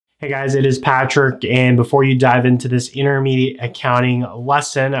Hey guys, it is Patrick, and before you dive into this intermediate accounting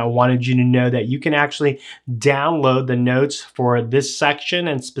lesson, I wanted you to know that you can actually download the notes for this section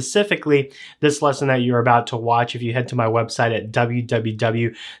and specifically this lesson that you're about to watch if you head to my website at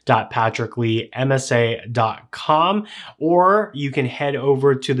www.patrickleemsa.com, or you can head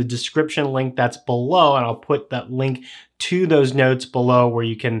over to the description link that's below, and I'll put that link to those notes below where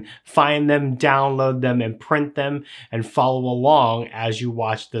you can find them, download them, and print them and follow along as you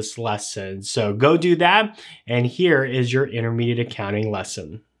watch this lesson. So go do that, and here is your intermediate accounting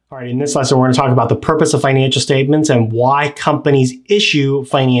lesson. All right, in this lesson, we're going to talk about the purpose of financial statements and why companies issue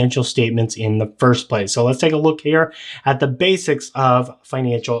financial statements in the first place. So let's take a look here at the basics of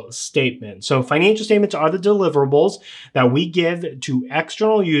financial statements. So financial statements are the deliverables that we give to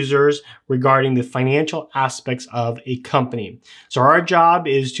external users regarding the financial aspects of a company. So our job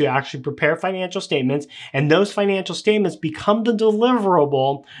is to actually prepare financial statements, and those financial statements become the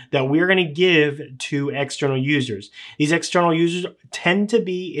deliverable that we're going to give to external users. These external users tend to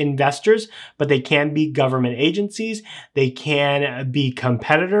be investors, but they can be government agencies. They can be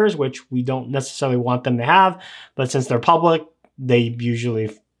competitors, which we don't necessarily want them to have, but since they're public, they usually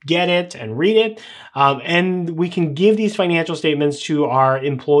get it and read it. And we can give these financial statements to our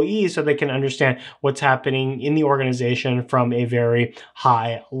employees so they can understand what's happening in the organization from a very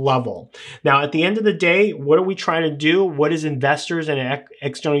high level. Now, at the end of the day, what are we trying to do? What is investors and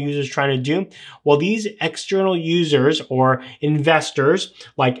external users trying to do? Well, these external users or investors,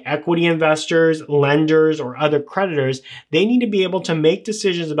 like equity investors, lenders, or other creditors, they need to be able to make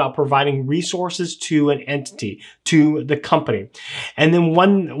decisions about providing resources to an entity, to the company. And then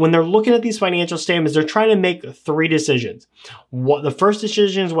when they're looking at these financial statements, they're trying to make three decisions. The first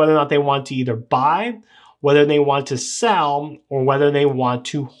decision is whether or not they want to either buy, whether they want to sell, or whether they want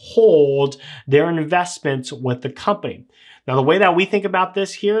to hold their investments with the company. Now, the way that we think about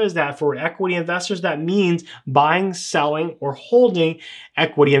this here is that for equity investors, that means buying, selling, or holding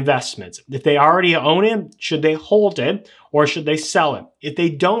equity investments. If they already own it, should they hold it or should they sell it? If they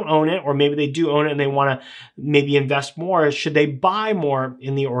don't own it, or maybe they do own it and they want to maybe invest more, should they buy more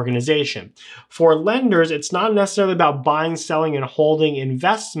in the organization? For lenders, it's not necessarily about buying, selling, and holding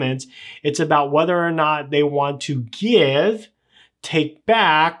investments. It's about whether or not they want to give, take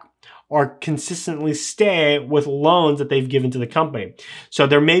back, or consistently stay with loans that they've given to the company. So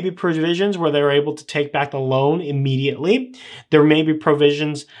there may be provisions where they're able to take back the loan immediately. There may be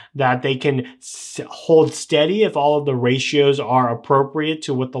provisions that they can hold steady if all of the ratios are appropriate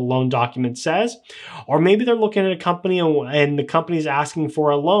to what the loan document says. Or maybe they're looking at a company and the company is asking for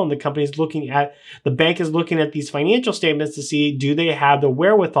a loan. The bank is looking at these financial statements to see, do they have the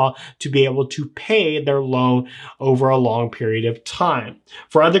wherewithal to be able to pay their loan over a long period of time?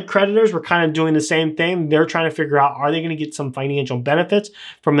 For other creditors, we're kind of doing the same thing. They're trying to figure out, are they going to get some financial benefits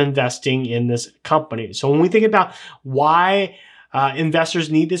from investing in this company? So when we think about why investors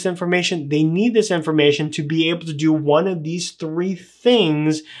need this information, they need this information to be able to do one of these three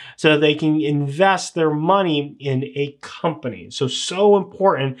things so that they can invest their money in a company. So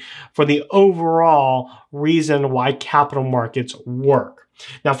important for the overall reason why capital markets work.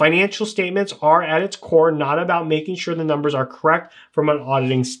 Now, financial statements are at its core not about making sure the numbers are correct from an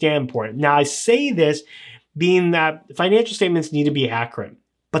auditing standpoint. Now, I say this being that financial statements need to be accurate,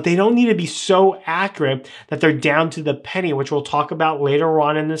 but they don't need to be so accurate that they're down to the penny, which we'll talk about later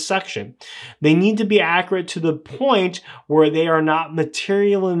on in this section. They need to be accurate to the point where they are not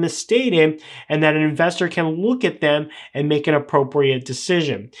materially misstated and that an investor can look at them and make an appropriate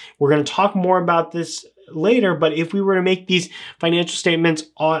decision. We're going to talk more about this later, but if we were to make these financial statements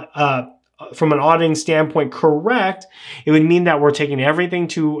from an auditing standpoint correct, it would mean that we're taking everything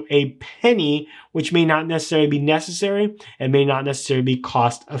to a penny, which may not necessarily be necessary and may not necessarily be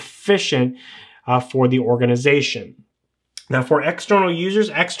cost efficient for the organization. Now, for external users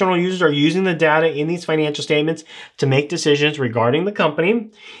are using the data in these financial statements to make decisions regarding the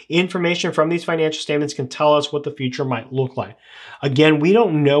company. Information from these financial statements can tell us what the future might look like. Again, we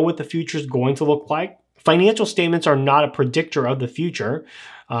don't know what the future is going to look like. Financial statements are not a predictor of the future.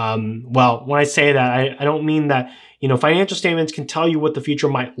 Well, when I say that, I don't mean that, financial statements can tell you what the future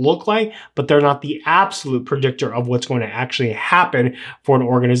might look like, but they're not the absolute predictor of what's going to actually happen for an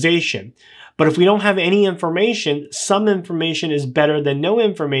organization. But if we don't have any information, some information is better than no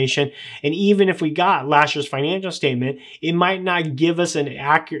information. And even if we got last year's financial statement, it might not give us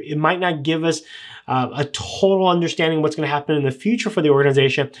a total understanding of what's going to happen in the future for the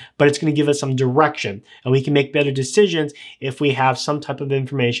organization, but it's going to give us some direction. And we can make better decisions if we have some type of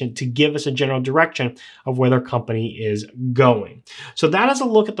information to give us a general direction of where their company is going. So that is a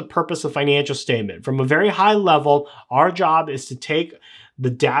look at the purpose of financial statement. From a very high level, our job is to take the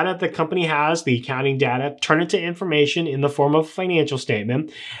data the company has, the accounting data, turn it to information in the form of a financial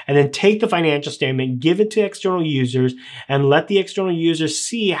statement, and then take the financial statement, give it to external users, and let the external users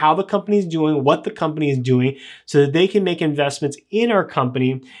see how the company is doing, what the company is doing, so that they can make investments in our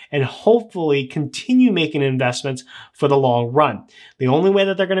company and hopefully continue making investments for the long run. The only way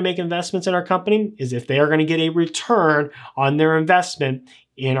that they're going to make investments in our company is if they are going to get a return on their investment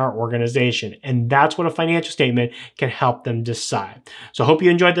in our organization. And that's what a financial statement can help them decide. So I hope you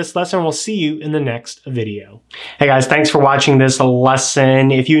enjoyed this lesson. We'll see you in the next video. Hey guys, thanks for watching this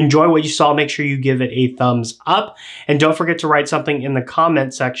lesson. If you enjoy what you saw, make sure you give it a thumbs up. And don't forget to write something in the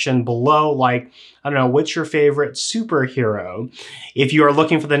comment section below, like, I don't know, what's your favorite superhero? If you are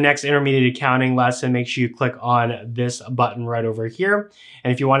looking for the next intermediate accounting lesson, make sure you click on this button right over here.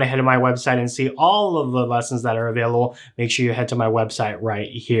 And if you want to head to my website and see all of the lessons that are available, make sure you head to my website right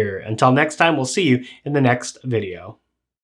here. Until next time, we'll see you in the next video.